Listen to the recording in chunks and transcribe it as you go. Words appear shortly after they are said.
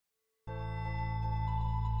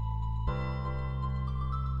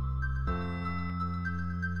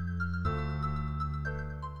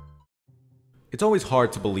It's always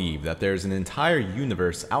hard to believe that there's an entire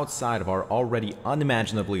universe outside of our already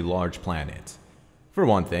unimaginably large planet. For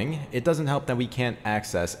one thing, it doesn't help that we can't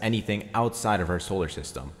access anything outside of our solar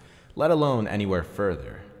system, let alone anywhere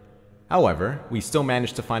further. However, we still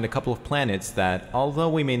managed to find a couple of planets that, although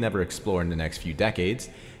we may never explore in the next few decades,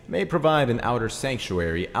 may provide an outer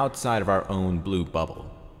sanctuary outside of our own blue bubble.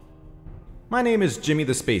 My name is Jimmy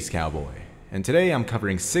the Space Cowboy, and today I'm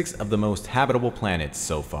covering 6 of the most habitable planets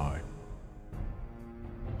so far.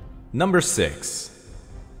 Number 6.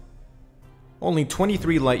 Only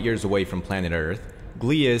 23 light-years away from planet Earth,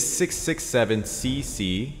 Gliese 667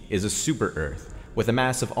 cc is a super-Earth with a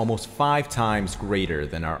mass of almost 5 times greater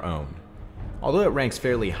than our own. Although it ranks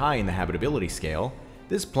fairly high in the habitability scale,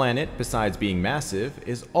 this planet, besides being massive,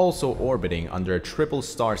 is also orbiting under a triple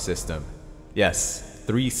star system. Yes,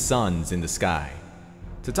 3 suns in the sky.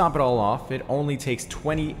 To top it all off, it only takes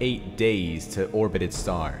 28 days to orbit its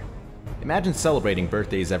star. Imagine celebrating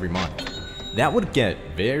birthdays every month. That would get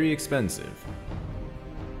very expensive.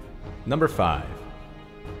 Number 5.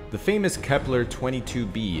 The famous Kepler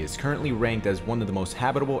 22b is currently ranked as one of the most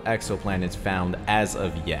habitable exoplanets found as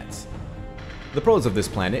of yet. The pros of this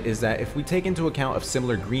planet is that if we take into account of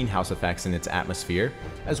similar greenhouse effects in its atmosphere,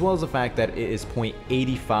 as well as the fact that it is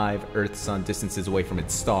 0.85 Earth-Sun distances away from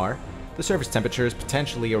its star, the surface temperature is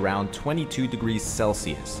potentially around 22 degrees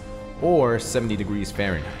Celsius, or 70 degrees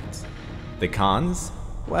Fahrenheit. The cons?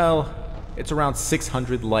 Well, it's around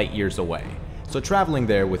 600 light-years away, so traveling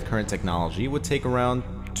there with current technology would take around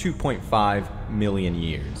 2.5 million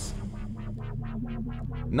years.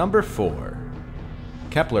 Number 4.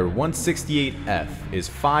 Kepler 168f is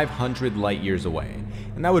 500 light-years away,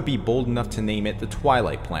 and I would be bold enough to name it the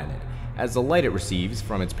Twilight Planet, as the light it receives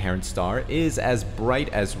from its parent star is as bright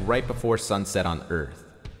as right before sunset on Earth.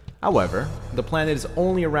 However, the planet is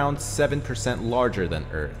only around 7% larger than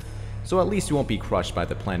Earth, so at least you won't be crushed by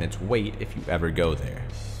the planet's weight if you ever go there.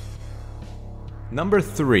 Number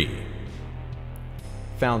 3.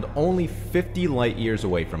 Found only 50 light-years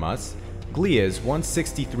away from us, Gliese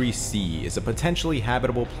 163c is a potentially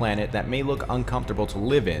habitable planet that may look uncomfortable to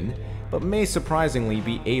live in, but may surprisingly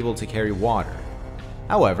be able to carry water.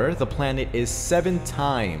 However, the planet is 7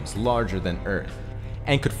 times larger than Earth,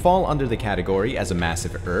 and could fall under the category as a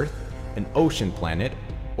massive Earth, an ocean planet,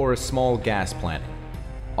 or a small gas planet,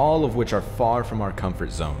 all of which are far from our comfort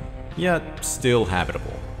zone, yet still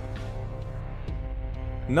habitable.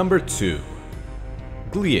 Number 2.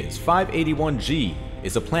 Gliese 581g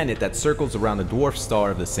is a planet that circles around a dwarf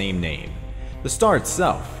star of the same name. The star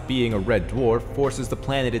itself, being a red dwarf, forces the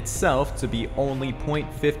planet itself to be only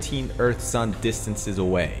 0.15 Earth-Sun distances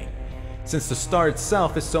away. Since the star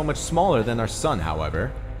itself is so much smaller than our Sun,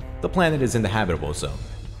 however, the planet is in the habitable zone.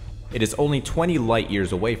 It is only 20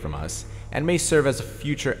 light-years away from us, and may serve as a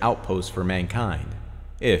future outpost for mankind,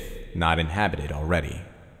 if not inhabited already.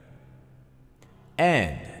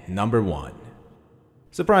 And number 1.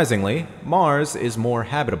 Surprisingly, Mars is more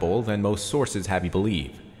habitable than most sources have you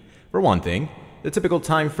believe. For one thing, the typical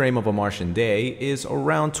time frame of a Martian day is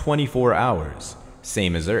around 24 hours,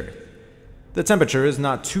 same as Earth. The temperature is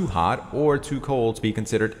not too hot or too cold to be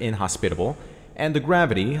considered inhospitable, and the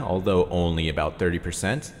gravity, although only about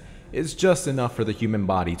 30%, is just enough for the human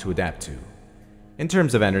body to adapt to. In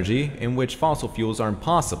terms of energy, in which fossil fuels are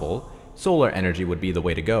impossible, solar energy would be the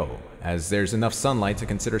way to go, as there's enough sunlight to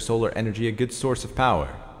consider solar energy a good source of power.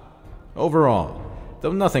 Overall,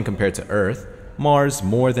 though nothing compared to Earth, Mars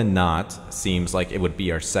more than not seems like it would be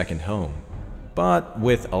our second home, but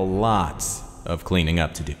with a lot of cleaning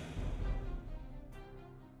up to do.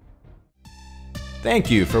 Thank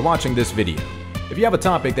you for watching this video. If you have a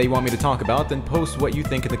topic that you want me to talk about, then post what you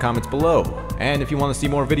think in the comments below. And if you want to see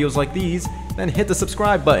more videos like these, then hit the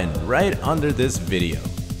subscribe button right under this video.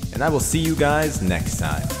 And I will see you guys next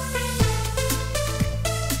time.